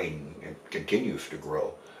growing and continues to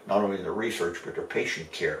grow, not only in the research, but their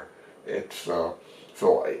patient care. It's so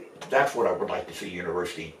that's what I would like to see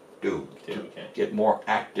university do, to get more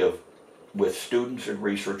active with students and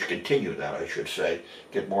research, continue that, I should say,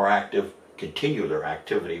 get more active, continue their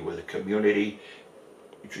activity with the community,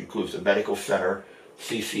 which includes the medical center,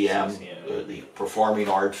 CCM, the performing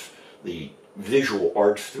arts, the visual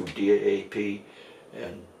arts through DAAP,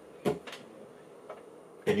 and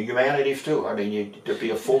the humanities too. I mean, to be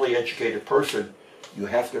a fully educated person, you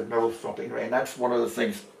have to know something, and that's one of the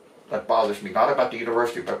things that bothers me, not about the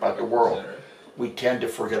university, but about the world. We tend to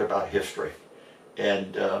forget about history,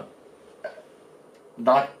 and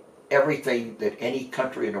not everything that any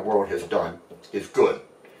country in the world has done is good,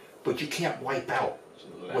 but you can't wipe out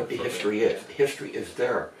what the history is. The history is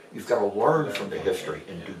there. You've got to learn from the history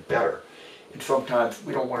and do better. And sometimes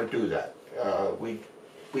we don't want to do that. We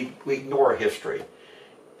ignore history,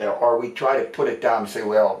 or we try to put it down and say,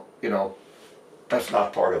 well, you know, that's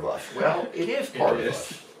not part of us. Well, it is part of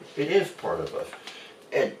us. It is part of us.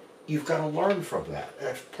 And you've got to learn from that.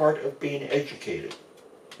 That's part of being educated.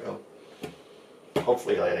 So,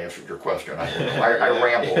 hopefully that answered your question. I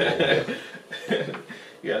ramble a little bit.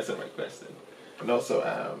 You answered my question. And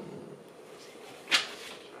also,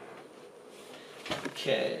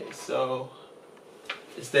 okay, so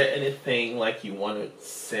is there anything like you want to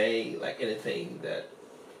say, like anything that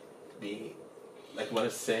want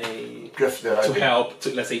to say just that to help,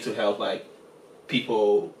 let's say to help like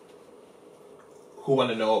people who want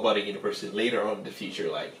to know about a university later on in the future,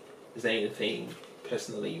 like is there anything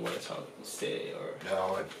personally you want to say or?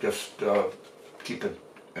 No, just keep an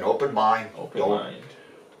open mind.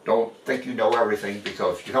 Don't think you know everything,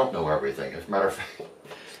 because you don't know everything. As a matter of fact,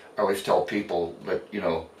 I always tell people that, you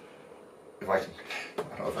know, I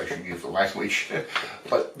don't know if I should use the language,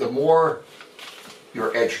 but the more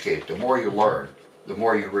you're educated, the more you learn, the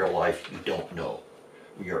more you realize you don't know.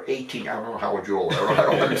 When you're 18, I don't know how old you are, I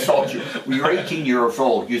don't want to insult you. When you're 18 years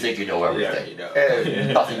old, you think you know everything. Yeah, you know.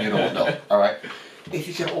 There's nothing you don't know, all right? As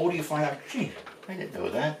you get older, you find out, gee, I didn't know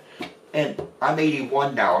that. And I'm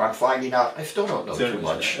 81 now, and I'm finding out I still don't know too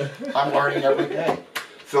much. I'm learning every day.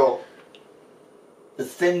 So the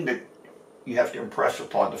thing that you have to impress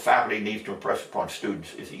upon, the faculty needs to impress upon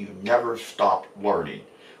students, is that you never stop learning.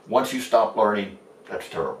 Once you stop learning, that's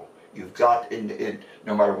terrible. You've got,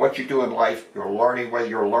 no matter what you do in life, you're learning, whether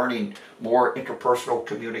you're learning more interpersonal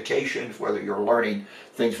communications, whether you're learning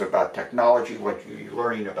things about technology, whether you're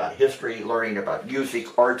learning about history, learning about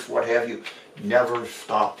music, arts, what have you. Never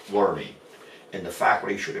stop learning. And the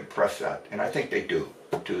faculty should impress that. And I think they do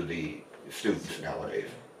to the students nowadays.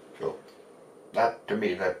 So that, to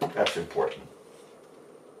me, that's important.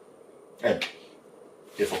 And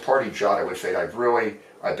if a parting shot, I would say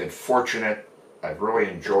I've been fortunate. I've really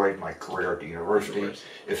enjoyed my career at the university.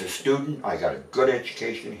 As a student, I got a good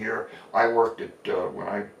education here. I worked at, when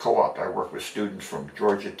I co-oped, I worked with students from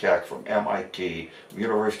Georgia Tech, from MIT,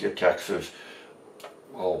 University of Texas,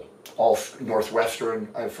 well, all Northwestern.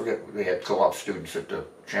 I forget, they had co-op students at the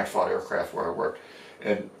Chancellor Aircraft where I worked.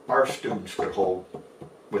 And our students could hold,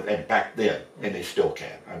 and back then, and they still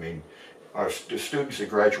can. I mean, the students that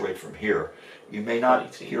graduate from here, you may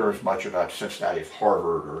not hear as much about Cincinnati as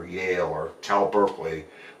Harvard or Yale or Cal Berkeley,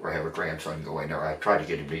 where I have a grandson going there. I tried to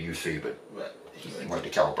get him to UC, but he went to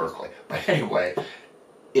Cal Berkeley. But anyway,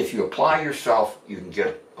 if you apply yourself, you can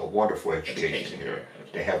get a wonderful education here.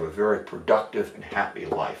 They have a very productive and happy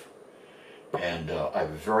life. And I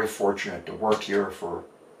was very fortunate to work here for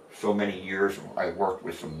so many years. I worked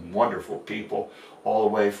with some wonderful people, all the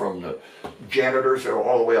way from the janitors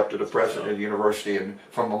all the way up to the president of the university, and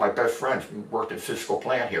some of my best friends worked in physical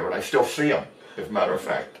plant here, and I still see them, as a matter of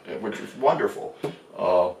fact, which is wonderful.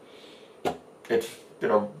 It's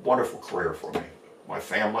been a wonderful career for me. My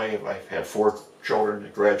family, I've had 4 children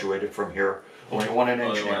that graduated from here, only one in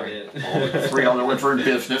engineering, only 3 other ones were in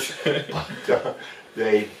business, but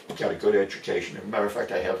they got a good education. As a matter of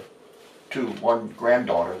fact, I have one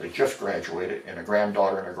granddaughter that just graduated, and a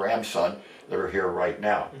granddaughter and a grandson that are here right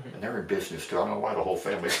now. And they're in business too. I don't know why the whole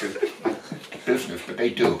family's do business, but they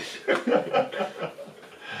do.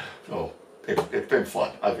 So it's been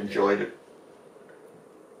fun. I've enjoyed it.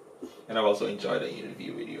 And I've also enjoyed the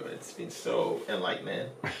interview with you. It's been so enlightening.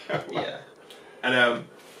 Yeah. And I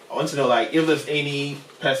want to know, like, if there's any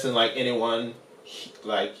person, like anyone,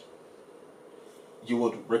 like, you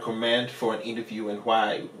would recommend for an interview, and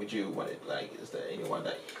why would you want it? Like, is there anyone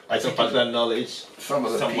that, like, some particular knowledge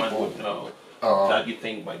someone would know that you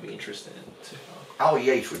think might be interested in? Al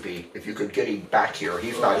Yates would be, if you could get him back here.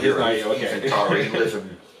 He's not here. He's in Colorado.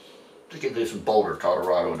 He lives in Boulder,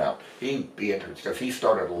 Colorado now. He'd be interested because he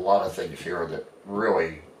started a lot of things here that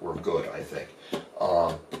really were good, I think.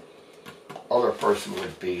 Other person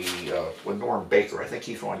would be Norm Baker. I think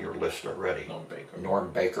he's on your list already.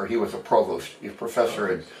 Norm Baker. He was a provost. He's a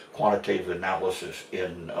professor in quantitative analysis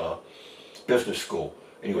in business school,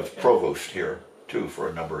 and he was provost here too for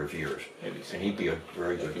a number of years. And he'd be a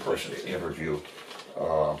very good person to interview.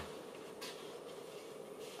 Who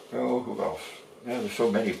else? Yeah, there's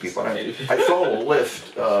so many people. I saw a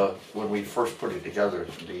list when we first put it together.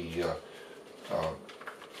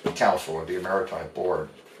 The council or the Emeriti board,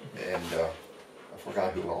 and I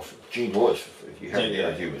forgot who else. Gene Lewis, if you haven't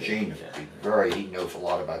interviewed Gene, he knows a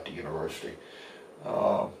lot about the university.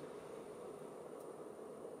 Some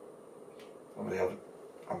of the other,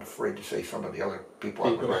 I'm afraid to say some of the other people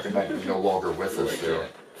I would recommend are no longer with us there.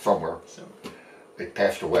 somewhere. So, It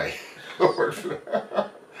passed away.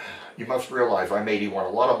 You must realize I'm 81. A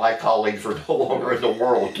lot of my colleagues are no longer in the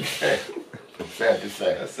world today. Sad to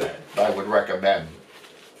say. that's sad. I would recommend.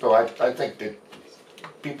 So I think that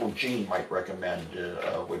people Gene might recommend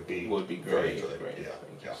would be Great. very good. Great. Yeah,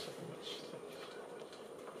 Thank you yeah. so much.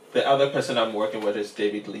 The other person I'm working with is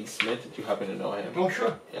David Lee Smith. Did you happen to know him? Oh,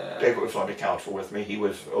 sure. Yeah. David was on the council with me. He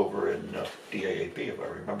was over in DAAP, if I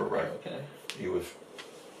remember right. Okay. He was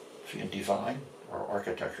in design or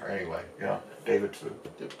architecture, anyway. Yeah, David's a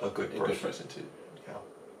good person. A good person too. Yeah,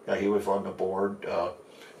 yeah. He was on the board.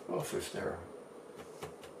 Who else was there?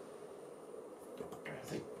 I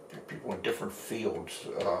think there are people in different fields.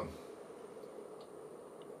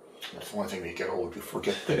 That's one thing when you get old, you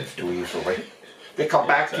forget things too easily. They come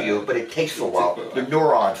back to you, but it takes a while. The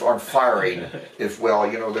neurons aren't firing as well.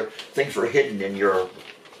 You know, things are hidden in your,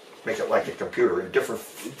 make it like a computer, in different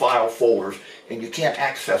file folders, and you can't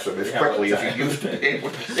access them as quickly as you used to be able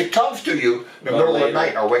to. It comes to you in the middle of the night,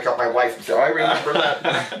 and I'll wake up my wife and say, I remember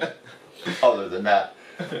that. Other than that.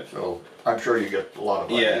 So I'm sure you get a lot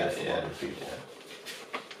of ideas from other people.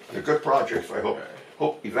 They're good projects. I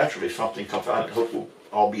hope eventually something comes out. I hope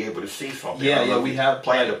I'll be able to see something. Yeah, we have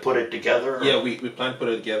plan to put it together. Or? Yeah, we plan to put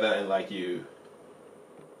it together, and like I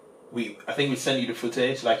think we send you the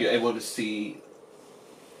footage. Like you're able to see.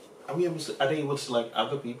 Are they able to select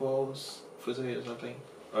other people's footage or something,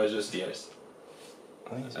 or is it just yours? I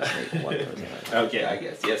think it's just like one person. Okay, I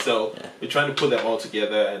guess. Yeah, so we're trying to put them all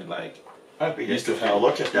together and like. I'd be interested to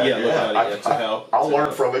look at that. Yeah, look at it, to help. I'll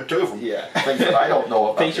learn from it too. From things that I don't know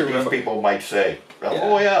about. Things that these people might say,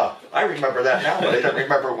 "Oh yeah, I remember that now," but I didn't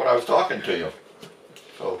remember when I was talking to you.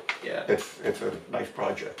 So it's a nice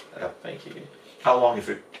project. Yeah. Thank you. How long is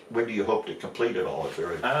it? When do you hope to complete it all? Is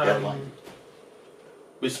there a deadline?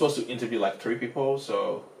 We're supposed to interview like 3 people,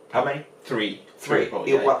 so. How many? 3. 3 people.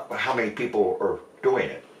 How many people are doing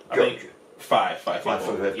it? I think 5 people.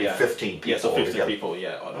 So that'd be 15 people. Yeah, so 15 altogether. people,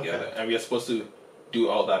 altogether. Okay. And we are supposed to do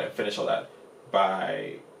all that and finish all that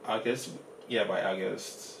by August. Yeah, by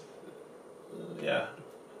August. Yeah.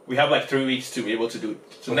 We have like 3 weeks to be able to do it.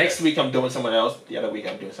 So next week I'm doing someone else, the other week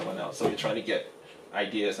I'm doing someone else. So we're trying to get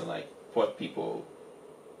ideas and like what people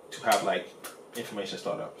to have like information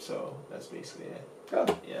start up. So that's basically it.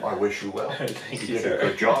 Good. Yeah. I wish you well. Thank You you, did sir. a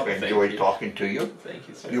good job. I enjoyed you. talking to you. Thank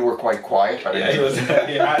you, sir. You were quite quiet. Yeah, he was. He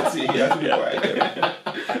had to be quiet.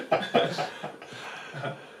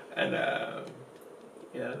 And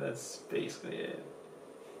that's basically it.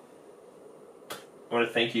 I want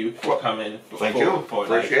to thank you for coming. Thank you.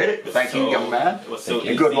 Appreciate it. Thank you, young man. It was so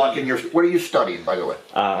and good luck in your. What are you studying, by the way?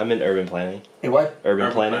 I'm in urban planning. In what?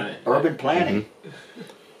 Urban planning. Urban planning.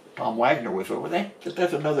 Tom Wagner was over there.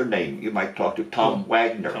 That's another name you might talk to. Tom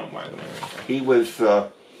Wagner. Tom Wagner. He was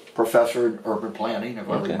professor in urban planning, if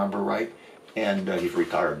I remember right, and he's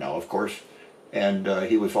retired now, of course. And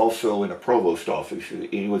he was also in a provost office.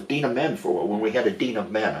 He was dean of men for a while. When we had a dean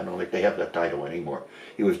of men, I don't think they have that title anymore.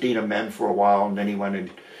 He was dean of men for a while, and then he went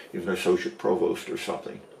and he was an associate provost or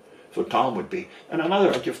something. So Tom would be. And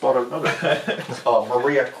another, I just thought of another,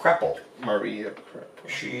 Maria Kreppel. Maria Kreppel.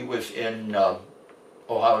 She was in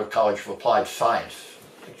Ohio College of Applied Science.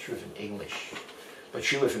 I think she was in English. But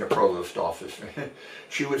she was in the provost office.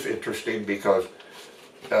 She was interesting because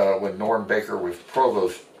when Norm Baker was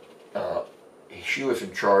provost, she was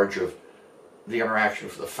in charge of the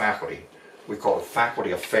interactions with the faculty. We call it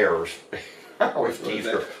faculty affairs. I always tease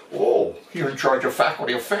her, "Oh, you're in charge of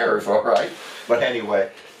faculty affairs, all right." But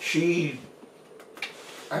anyway,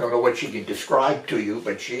 I don't know what she can describe to you,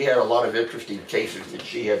 but she had a lot of interesting cases that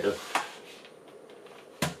she had to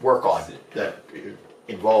work on that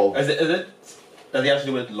involved. Does it have to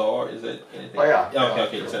do with law? Is it anything? Oh yeah. Oh,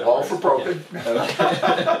 okay. Law for broken.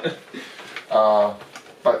 Okay.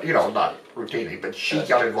 But not routinely. But she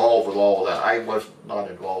got involved with all of that. I was not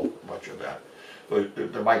involved much of that.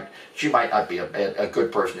 She might not be a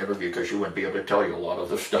good person to interview because she wouldn't be able to tell you a lot of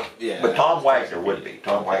the stuff. Yeah. But Tom Wagner would be.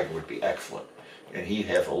 Tom Wagner would be excellent, and he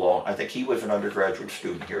has I think he was an undergraduate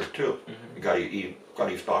student here too. He got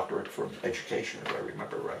his doctorate from education, if I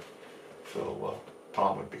remember right. So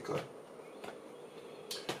Tom would be good.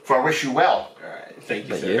 So I wish you well. All right. Thank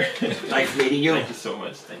you, sir. Nice meeting you. Thank you so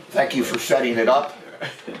much. Thank you for setting it up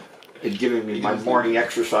and giving me my morning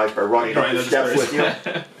exercise by running up the steps with you.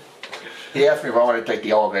 He asked me if I wanted to take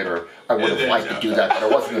the elevator. I would have liked to do that, but I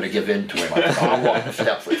wasn't going to give in to him. I said, I'll walk the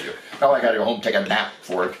steps with you. Now I got to go home and take a nap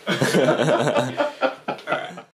for it.